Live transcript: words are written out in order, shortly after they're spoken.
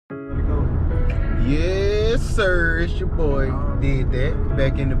Yes, sir. It's your boy. Did that.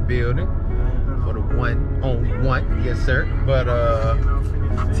 Back in the building for the 1-on-1. Yes, sir. But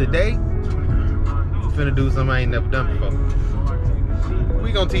today we finna do something I ain't never done before.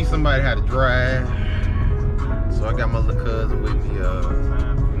 We gonna teach somebody how to drive. So I got my little cousin with me. You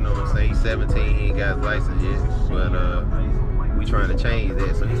know what I'm saying? He's 17. He ain't got his license yet. But we trying to change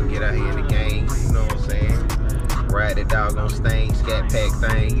that so he can get out here in the game. You know what I'm saying? Ride that doggone Sting, Scat Pack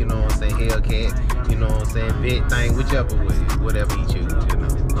thing, you know what I'm saying, Hellcat, you know what I'm saying, Vet thing, whichever way, whatever he chooses, you know.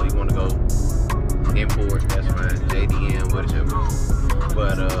 So you want to go import, that's fine, JDM, whatever.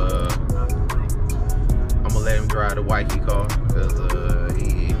 But I'm gonna let him drive the wifey car, because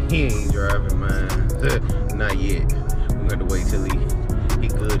he ain't driving mine, not yet. We got to wait till he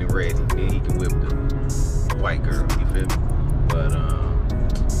good and ready, then he can whip the white girl, you feel me? But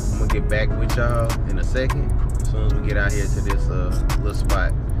I'm gonna get back with y'all in a second. As soon as we get out here to this little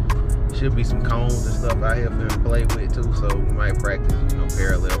spot, should be some cones and stuff out here for him to play with too. So we might practice, you know,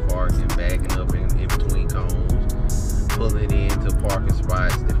 parallel parking, backing up in between cones, pulling into parking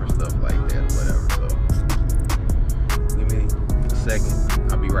spots, different stuff like that, whatever. So give me a second.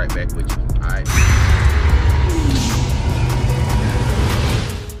 I'll be right back with you. All right.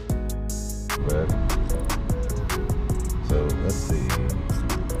 So let's see.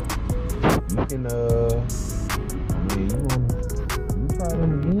 You can you try it in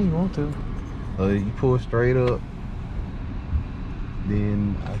again, you want to. You pull straight up,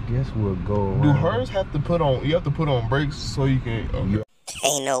 then I guess we'll go around. Do hers have to put on, you have to put on brakes so you can, okay.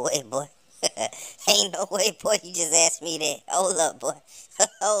 Ain't no way, boy. Ain't no way, boy. You just asked me that. Hold up, boy.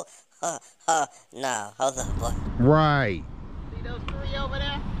 No, hold up, boy. Right. See those three over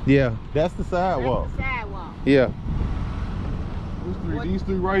there? Yeah, that's the sidewalk. That's the sidewalk. Yeah. These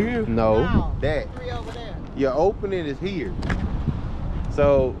three right here? No, that. Three over there. Your opening is here.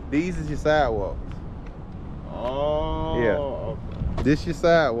 So these is your sidewalks. Oh. Yeah. Okay. This your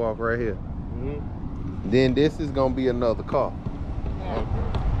sidewalk right here. Mm-hmm. Then this is gonna be another car. Yeah.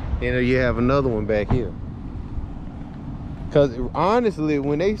 And you have another one back here. Cause honestly,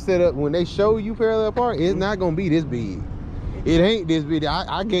 when they show you parallel park, it's not gonna be this big. It ain't this big.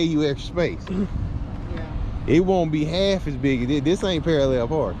 I gave you extra space. Yeah. It won't be half as big. This ain't parallel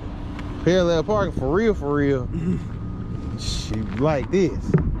parking. Parallel parking for real. Shit, like this.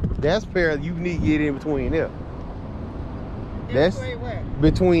 That's parallel. You need to get in between there. That's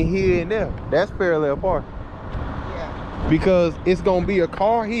between here and there. That's parallel parking. Yeah. Because it's gonna be a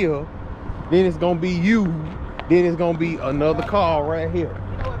car here, then it's gonna be you, then it's gonna be another car right here.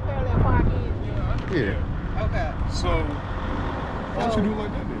 You know what parallel park is? Yeah. Okay. So, why don't you do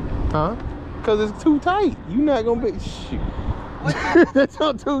like that then? Huh? Because it's too tight. You're not gonna be shoot. That's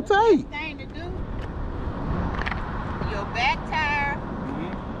not too tight. Thing to do. Your back tire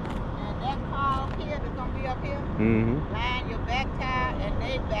and that car up here that's gonna be up here. Mm-hmm. Line your back tire and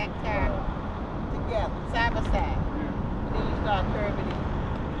their back tire together, side by side. And then you start curving in.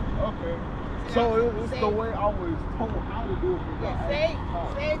 Okay. So it's the way I was told how to do it. Yeah,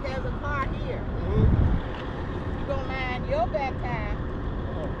 say there's a car here. You're gonna line your back tire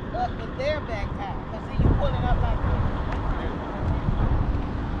up with their back tire. Cause see you pulling up like this.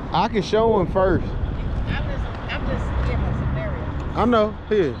 I can show him first. I'm just giving a scenario. I know.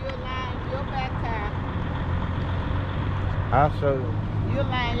 Here. You line your back tire. I'll show you. You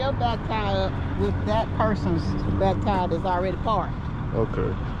line your back tire up with that person's back tire that's already parked.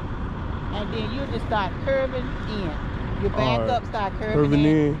 Okay. And then you just start curving in. You back up, start curving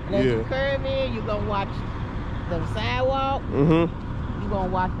in. And as you curve in, you're going to watch the sidewalk. Mm-hmm. You're going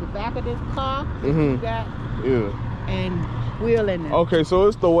to watch the back of this car that Mm-hmm. you got. Yeah. And wheeling it. Okay, so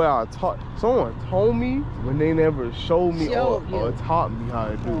it's the way I taught. Someone told me, when they never showed me or taught me how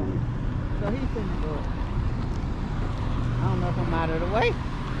to do it. So he's finna do it. I don't know if I'm out of the way.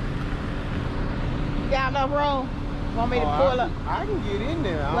 You got enough room? Want me to pull up? I can get in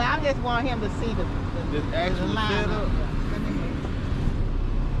there. Well, I just want him to see the actual line. setup.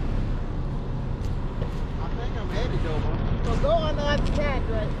 I think I'm headed though. So go on the other side,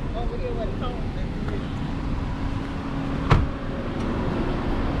 right? Over here where the cone is.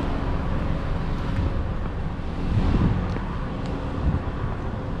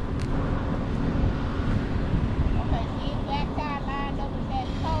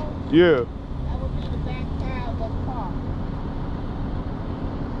 Yeah. That would be the back tire of the car.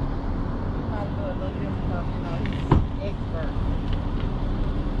 You probably do a little different stuff, you know, he's expert.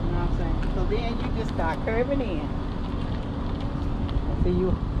 You know what I'm saying? So then you just start curving in. And see,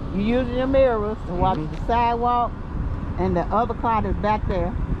 you using your mirrors to watch the sidewalk and the other car that's back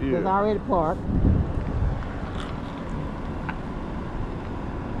there that's already parked.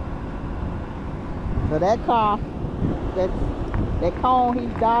 So that car, that cone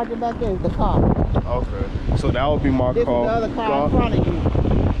he's dodging back there is the car. Okay. So that would be my This car. is the other car in front of you.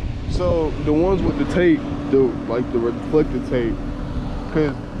 So the ones with the tape, the reflective tape,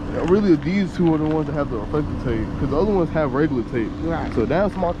 because really these two are the ones that have the reflective tape, because the other ones have regular tape. Right. So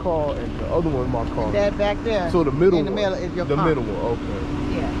that's my car, and the other one's my car. That back there. So the middle in the one. middle is your the car. middle one.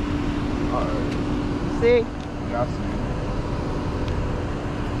 Okay. Yeah. All right. See? Yeah, I see.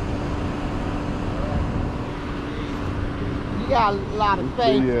 You got a lot of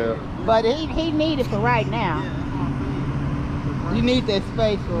space. Yeah. But he need it for right now. You need that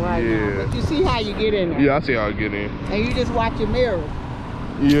space for right now. But you see how you get in there. Yeah, I see how I get in. And you just watch your mirrors.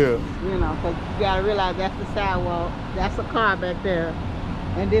 Yeah. You know, because you got to realize that's the sidewalk. That's a car back there.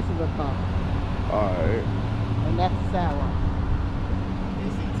 And this is a car. All right. And that's the sidewalk. You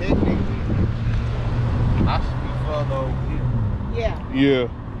see, technically, I should be further over here. Yeah. Yeah.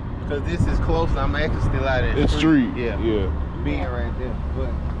 Because this is close, I'm actually still out in the It's street. Yeah. Yeah. Being right there.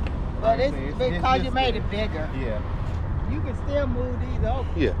 But it's because you made it bigger. Yeah. You can still move these over.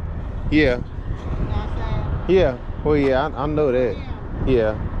 Yeah. Yeah. You know what I'm saying? Yeah. Well, yeah, I know that.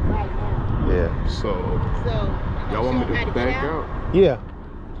 Yeah. Right now. Yeah. So So, y'all want me to back out? Yeah.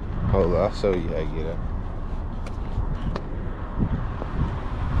 Hold on, I'll show you how to get out.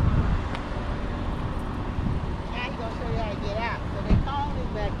 Now he's going to show you how to get out. So the cone is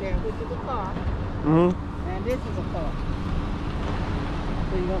back there, which is a car. Mm-hmm. And this is a car.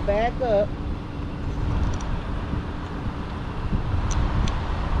 So you're going to back up.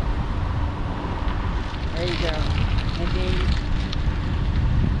 There you go. And then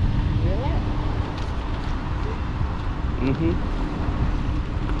you relax. Mm-hmm.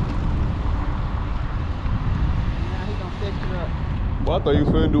 Now he's going to set you up. Well, I thought you was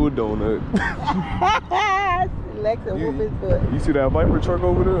finna do a donut. Lexa whoop his foot. You see that Viper truck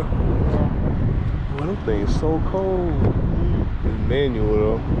over there? Yeah. Boy, them things so cold. It's manual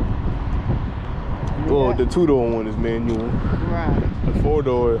though. Well, the 2-door one is manual. Right. The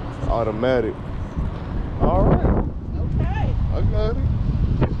 4-door is automatic. All right. Okay. I got it.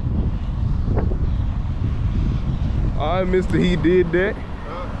 All right, Mr. He did that.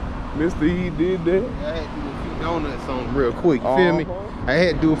 Mr. He did that. I had to do a few donuts on real quick, you feel me? I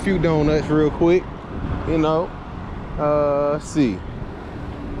had to do a few donuts real quick, you know. See.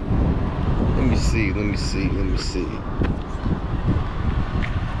 Let me see. Let me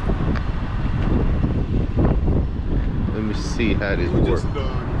see how this works.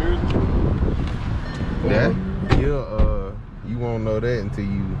 That? Yeah, you won't know that until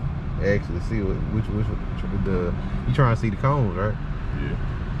you actually see which you trying to see the cones, right? Yeah.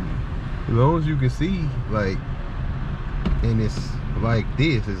 As long as you can see, like, and it's like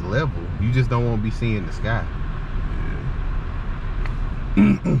this, it's level. You just don't want to be seeing the sky.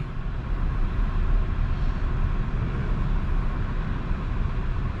 Yeah.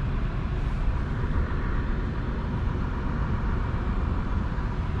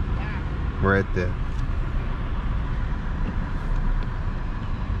 Right there.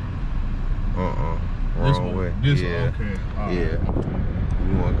 Wrong way. This yeah. Okay. Right. Yeah.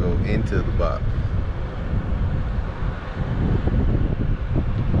 You want to go into the box.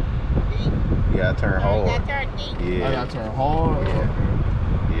 You gotta turn hard. Yeah. I gotta turn hard.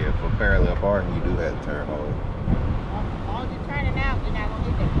 Yeah. Yeah, for parallel parking, you do have to turn hard. As long as you turn it out, you're not going to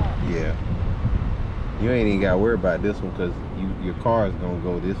hit that car. Yeah. You ain't even got to worry about this one because your car is going to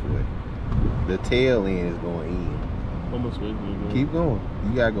go this way. The tail end is going in. Keep going.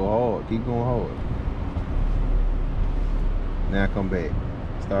 You got to go hard. Keep going hard. Now come back.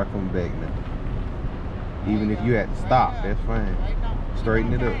 Start coming back now. Even if you had to stop, that's fine.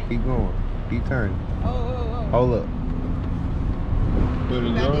 Straighten it up. Keep going. Keep turning. Hold up.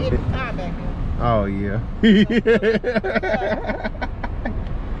 You got to hit the car back here. Oh, yeah.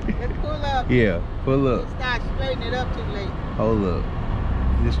 Let's pull up. Yeah, pull up. Start straightening it up too late. Hold up.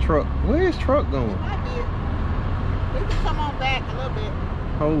 This truck, where's truck going? I did. We can come on back a little bit.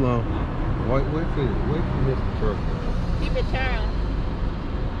 Hold on. Wait for this truck. Keep it turned.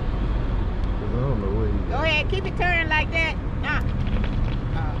 I don't know where he Go ahead, keep it turned like that.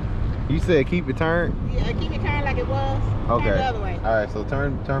 You said keep it turned? Yeah, keep it turned like it was. Okay. Turn the other way. All right, so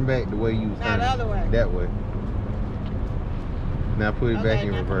turn back the way you was turning. No, the other way. That way. Now put it back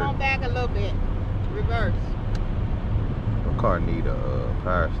in now reverse. Come on back a little bit. Reverse. My car need a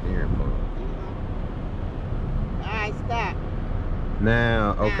power steering pump. All right, stop.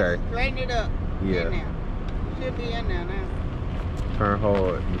 Now, okay. Now, straighten it up. Yeah. In there. You should be in there now. Turn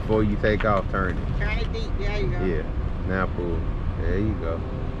hard. Before you take off, turn it. Turn it deep. There you go. Yeah. Now pull. There you go.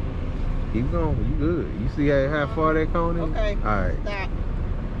 Keep going. You good. You see how far that cone is? Okay. All right. Stop.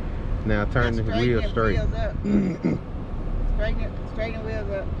 Now turn the wheel straight. Wheels up. Straighten the wheels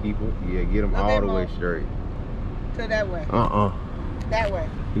up. Keep them, yeah, get them all the way straight. To that way. That way.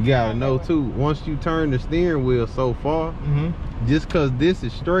 You gotta know too, once you turn the steering wheel so far, just cause this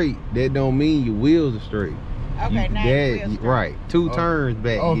is straight, that don't mean your wheels are straight. Okay, now your wheels straight. Right, 2 turns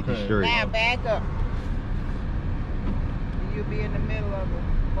back, get you straight. Now back up. You'll be in the middle of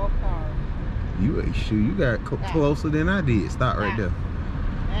both cars. You got closer than I did. Stop right there.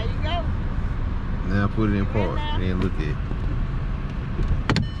 There you go. Now put it in park, and then look at it.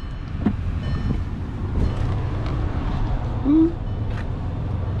 Woo.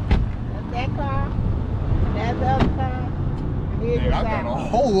 That's that car. That's the other car. And here's your I got a sidewalk.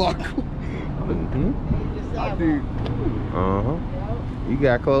 whole lot. Here's your I sidewalk. did. Uh-huh. You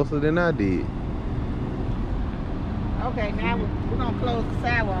got closer than I did. Okay, now we're going to close the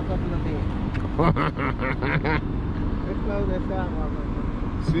sidewalk up a little bit. Let's close that sidewalk up a little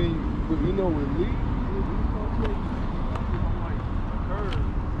bit. See, but you know with Lee, like a curve.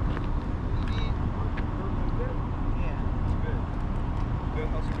 Yeah.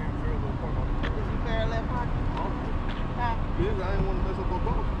 That's how she made parallel park on the curve. Is you parallel parking? Huh? Yes, I ain't want to mess up her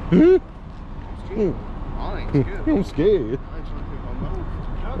boat. Hmm? I ain't scared. I'm scared. I ain't trying to hit my nose.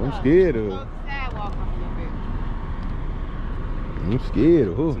 I'm scared of Close the sidewalk up a little bit. I'm scared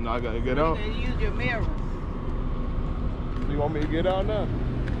of So her. now I gotta get out. You need to use your mirrors. You want me to get out now?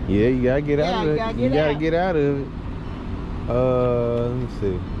 Yeah, you gotta get out of it. You gotta get out of it. Let me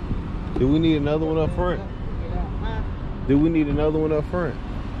see. Do we need another one up front? Huh? Do we need another one up front?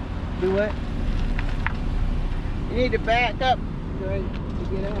 Do what? You need to back up to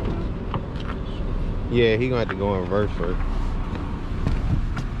get out. Yeah, he gonna have to go in reverse first.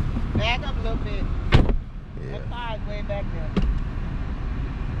 Back up a little bit. Yeah. That car is way back there.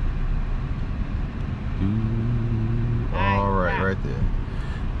 All right, right there.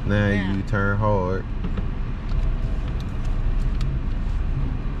 Now you turn hard.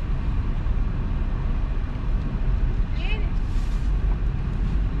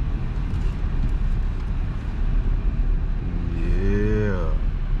 Yeah.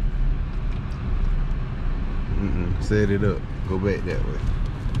 Set it up. Go back that way.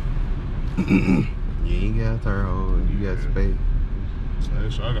 You ain't gotta turn hard. You got space.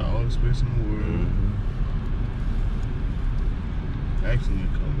 I got all the space in the world. Actually,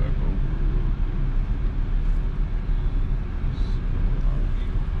 come back over.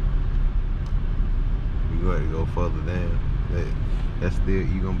 You got to go further down. That's still,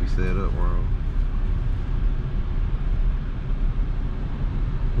 you gonna be set up wrong.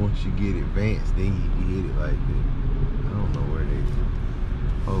 Once you get advanced, then you hit it like that. I don't know where they is.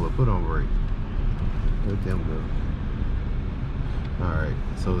 Hold up, put on brake. Let them go. Alright,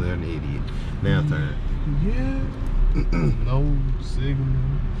 so they're an idiot. Now turn. Yeah. No signal.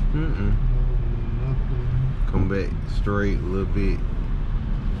 No nothing. Come back straight a little bit.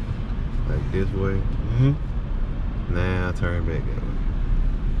 Like this way. Now turn back that way.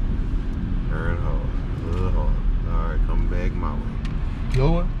 Turn hard. A little hard. Alright, come back my way.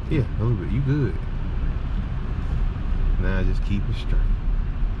 Your way? Yeah, a little bit. You good. Now just keep it straight.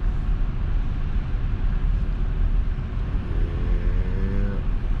 Yeah.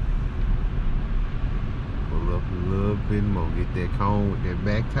 Pull up a little bit more. Get that cone with that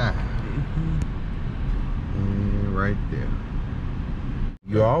back tire. And right there.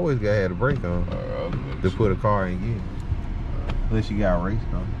 You always gotta have the brake on to put a car in gear. Unless you got a race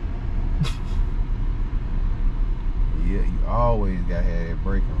car. Yeah, you always gotta have that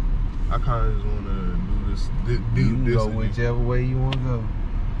brake on. I kind of just want to do this. You can go whichever way you want to go.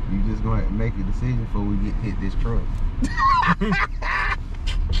 You just gonna have to make a decision before we hit this truck.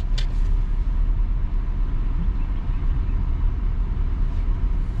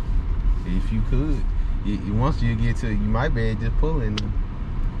 If you could, once you get to, you might be able to just pull in.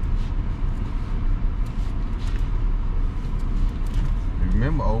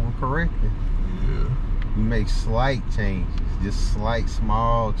 Remember, overcorrecting. Yeah. You make slight changes, just slight,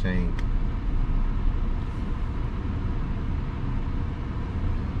 small changes.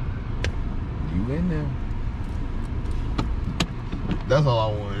 You in there. That's all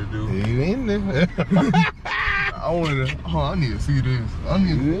I wanted to do. You in there. I wanted to, oh, I need to see this. I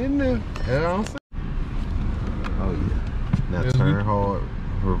need You in there. That's what I'm saying. Oh yeah. Now Yes, turn hard,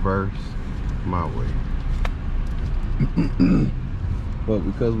 reverse, my way. But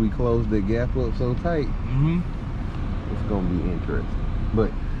because we closed the gap up so tight, it's gonna be interesting.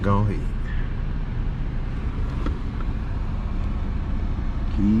 But go ahead.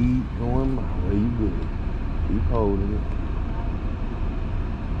 Keep going my way, you good. Keep holding it.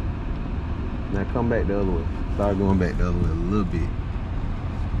 Now come back the other way. Start going back the other way a little bit.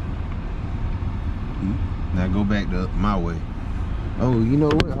 Now go back to my way. Oh, you know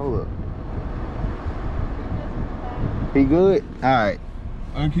what? Hold up. He good? All right.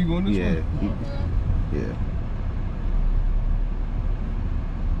 I can keep going this way. Yeah.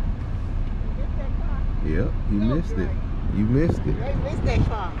 Yep, you missed it. You missed it. They missed that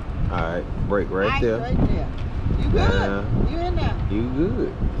car. Alright, brake right there. Right there. You good? You in there? You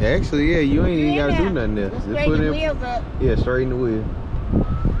good. Actually, yeah, you ain't even gotta do nothing there. Just straighten the wheels up. Yeah, straighten the wheel.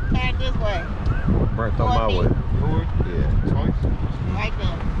 Turn this way. Brake on my way. Yeah. Right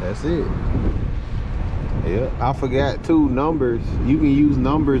there. That's it. Yeah. I forgot too, numbers. You can use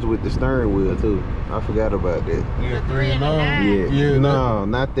numbers with the steering wheel too. I forgot about that. Yeah, 3 and 9. Yeah. Yeah, No,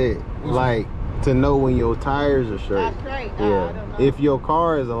 not that. Like to know when your tires are straight. Not straight. Yeah. I don't know. If your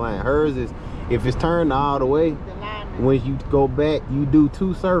car is aligned, hers is. If it's turned all the way, when you go back, you do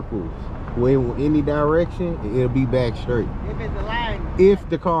 2 circles. When any direction, it'll be back straight. If it's aligned. If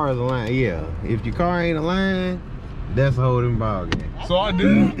the car is aligned, yeah. If your car ain't aligned, that's a holding ball game. So I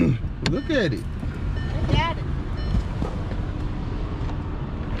did. Look at it. You got it.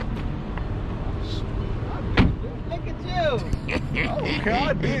 Look at you. Okay,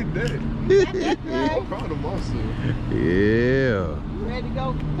 I did that. That's I'm right. proud of myself. Yeah. You ready to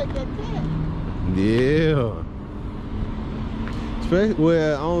go take that test? Yeah. Especially,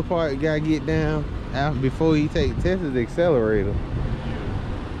 well, the only part you gotta get down after, before you take the test is the accelerator.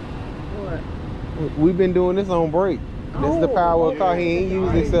 What? We've been doing this on brake. This is the power of the car. He ain't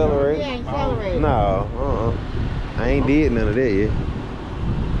used the accelerator. Yeah, accelerator. No, I ain't did none of that yet.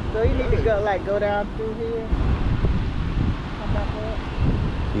 So you need to go down through here. Come back up.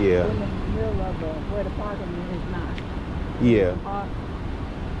 Yeah. In the middle of where the parking is not. Yeah.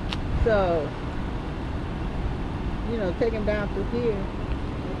 So, you know, take him down through here.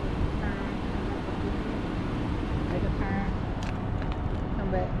 Make a turn.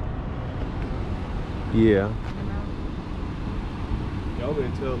 Come back. Yeah. Y'all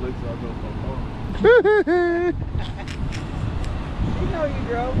better tell Lex I go for car. You know you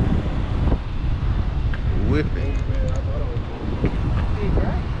drove. Whipping. Did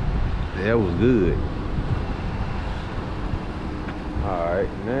right. That was good.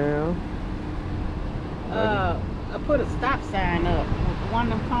 Alright, now. I put a stop sign up.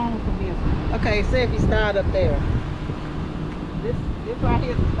 One of them cones will be. Okay, say if you start up there. This right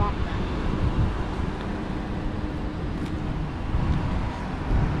here is a stop sign.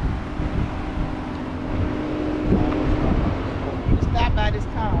 You stop by this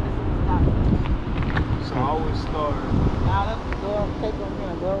cone. This is a stop sign. So I always start. Now let's go take them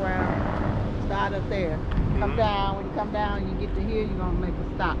here, go around. Start up there. Come down. When you come down, you get to here, you're gonna make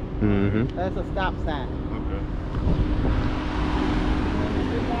a stop. Mm-hmm. That's a stop sign. Okay.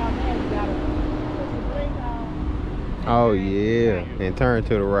 Oh yeah. And turn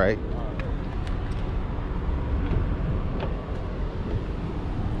to the right.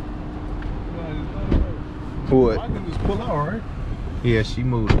 What? I can just pull out, right? Yeah, she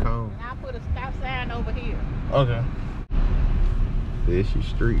moved the cone. And I'll put a stop sign over here. Okay. This your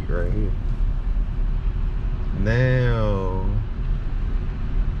street right here. Now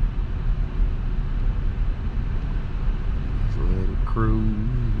just let it cruise,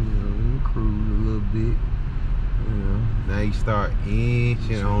 let it cruise a little bit. Now you start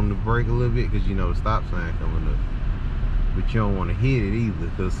inching on the brake a little bit because you know the stop sign coming up. But you don't want to hit it either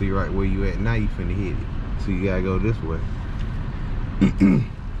because see right where you at now you finna hit it. So you gotta go this way.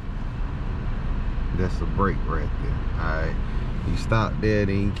 That's a brake right there. Alright. You stop there,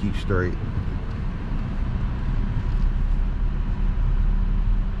 then you keep straight.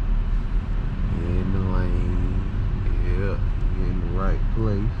 In the lane. Yeah. You're in the right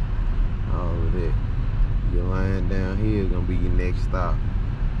place. All of that. Your line down here is gonna be your next stop.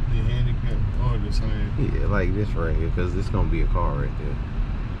 The handicap or the same. Yeah, like this right here, because this gonna be a car right there.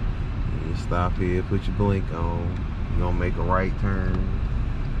 And you stop here, put your blink on. You're gonna make a right turn.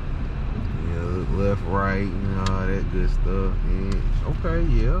 You know, look left, right, and all that good stuff. And okay,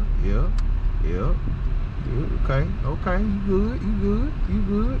 yeah. Okay, you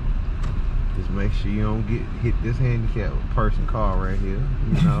good. Just make sure you don't hit this handicapped person car right here.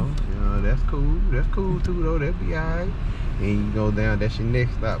 You know, that's cool. That's cool too though. That'd be alright. And you go down. That's your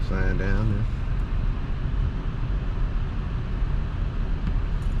next stop sign down there.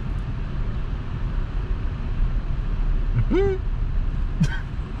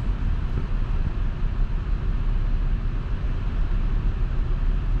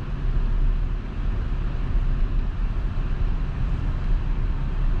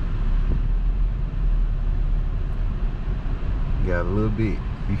 Got a little bit.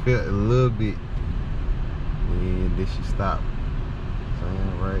 You felt a little bit. And then she stopped.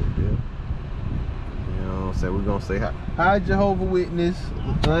 Sign right there. You know, gonna say? We're gonna say hi Jehovah Witness,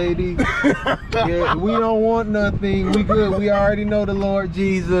 lady. Yeah, we don't want nothing. We good. We already know the Lord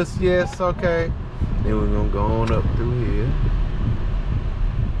Jesus. Yes, okay. Then we're gonna go on up through here.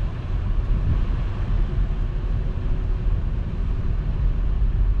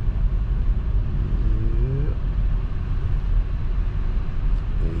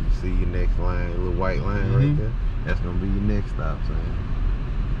 See your next line, little white line right there. That's gonna be your next stop sign.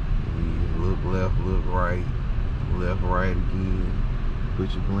 You look left, look right, left, right again.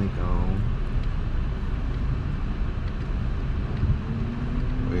 Put your blink on.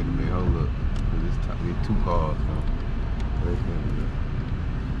 Wait a minute, hold up. There's two cars. Wait a minute.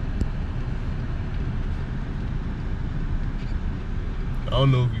 I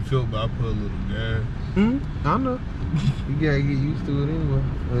don't know if you felt, but I put a little gas. I know. You gotta get used to it anyway.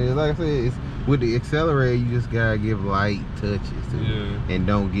 I mean, like I said, it's with the accelerator, you just gotta give light touches to it, and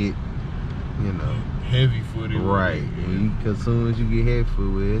don't get, you know, heavy footed. Right. Because as soon as you get heavy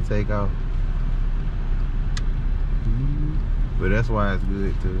footed, it'll take off. But that's why it's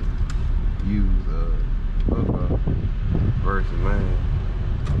good to use versus mine.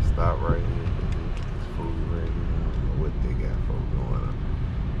 Stop right here. It's full right here. I don't know what they got for going on.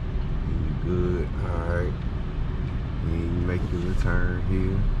 You good? All right. Then you make your turn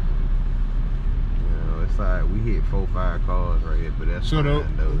here. You know, it's like we hit 4-5 cars right here, but that's shut fine, up.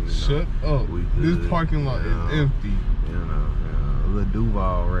 though, you Shut know. up. This parking lot is empty. You know, a little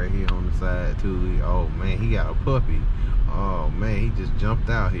Duval right here on the side too. Oh man, he got a puppy. Oh man, he just jumped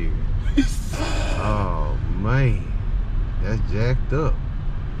out here. Oh man, that's jacked up.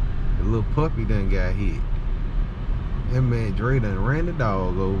 The little puppy done got hit. That man Dre done ran the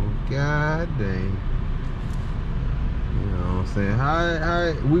dog over. God dang. You know what I'm saying?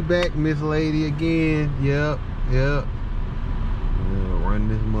 Hi, we back, Miss Lady, again. Yep. Run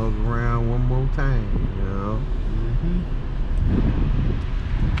this mug around one more time, you know?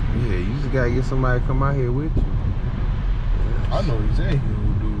 Yeah, you just gotta get somebody to come out here with you. I know exactly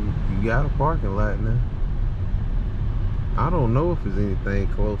who do it. You got a parking lot now. I don't know if there's anything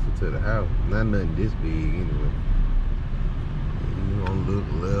closer to the house. Not nothing this big anyway. You gonna look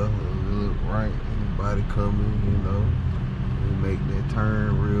left, look right, anybody coming, you know. You make that turn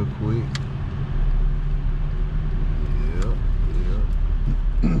real quick. Yep.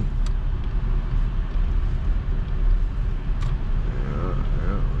 We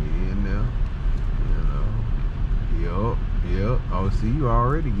in there. You know. Yep. Oh, see, you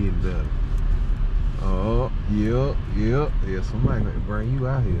already getting better. Oh, yep. Yeah, somebody gonna bring you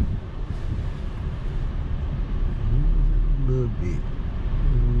out here. A little bit.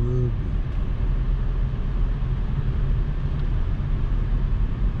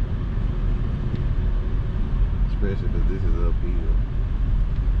 Especially because this is uphill.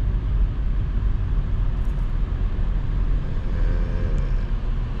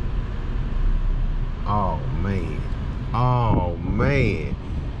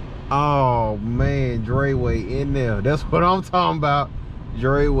 Oh man, Dreyway in there. That's what I'm talking about.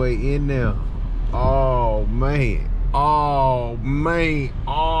 Dreyway in there. Oh man. I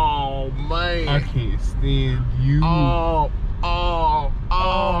can't stand you.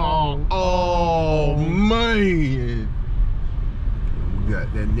 Man. We got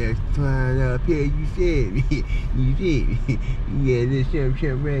that next client up here. You said me. Yeah, this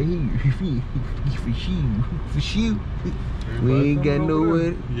something right here. For shoot. We ain't got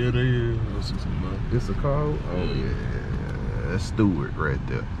nowhere. Yeah, they is. I see somebody. It's a car? Oh yeah. That's Stewart right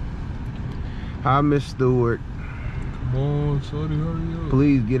there. Hi, Miss Stewart. Come on, shorty, hurry up.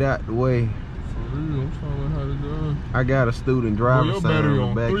 Please get out the way. For real, I'm trying to learn how to drive. I got a student driver sign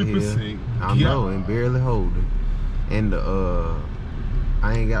on the back of here. I know, and barely holding. And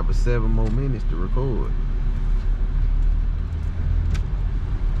I ain't got but 7 more minutes to record.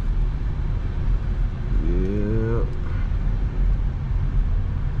 Yeah.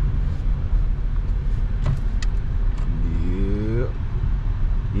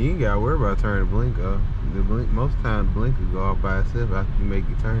 You ain't gotta worry about turning the blink off. The blink, most times the blink will go off by itself after you make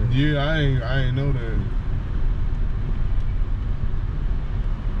your turn. Yeah, I ain't know that.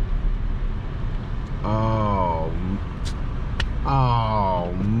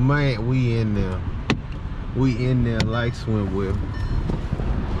 Oh man, we in there. We in there like swim with.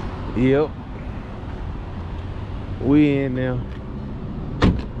 Yep. We in there.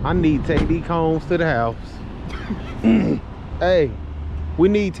 I need to take these cones to the house. Hey, we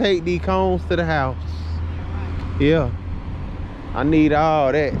need to take these cones to the house. Yeah. I need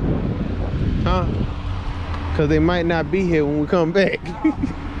all that. Huh? Cause they might not be here when we come back.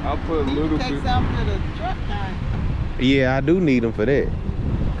 I'll put a little Take bit. some to the truck time. Yeah, I do need them for that. A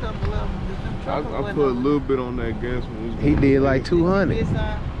couple of them. I put a little bit on that gas when He did like 200. This,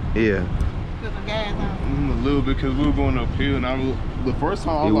 Yeah. put some gas on. a little bit because we were going uphill, and the first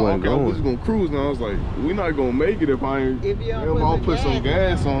time I was like, okay, we're just gonna cruise. And I was like, we're not gonna make it if I ain't. If you I'll put some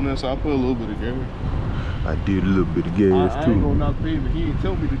gas on this, so I put a little bit of gas. I did a little bit of gas I too. ain't gonna knock the but he didn't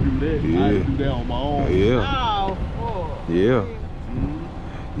tell me to do that. Yeah. I had to do that on my own. Yeah. Oh, fuck. Yeah.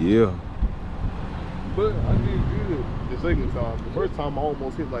 Yeah. But I did good the second time. The first time I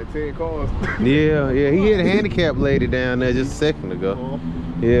almost hit like 10 cars. Yeah. Yeah. He had a handicap lady down there just a second ago.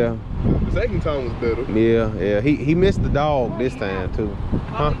 Yeah. The second time was better. Yeah. Yeah. He missed the dog this time too.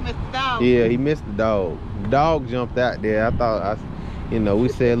 Oh, he missed the dog. Yeah. He missed the dog. The dog jumped out there. I thought you know, we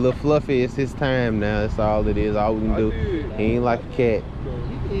said, little Fluffy, it's his time now. That's all it is. All we can do. He ain't like a cat.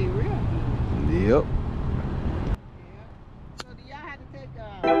 He did real good. Yep.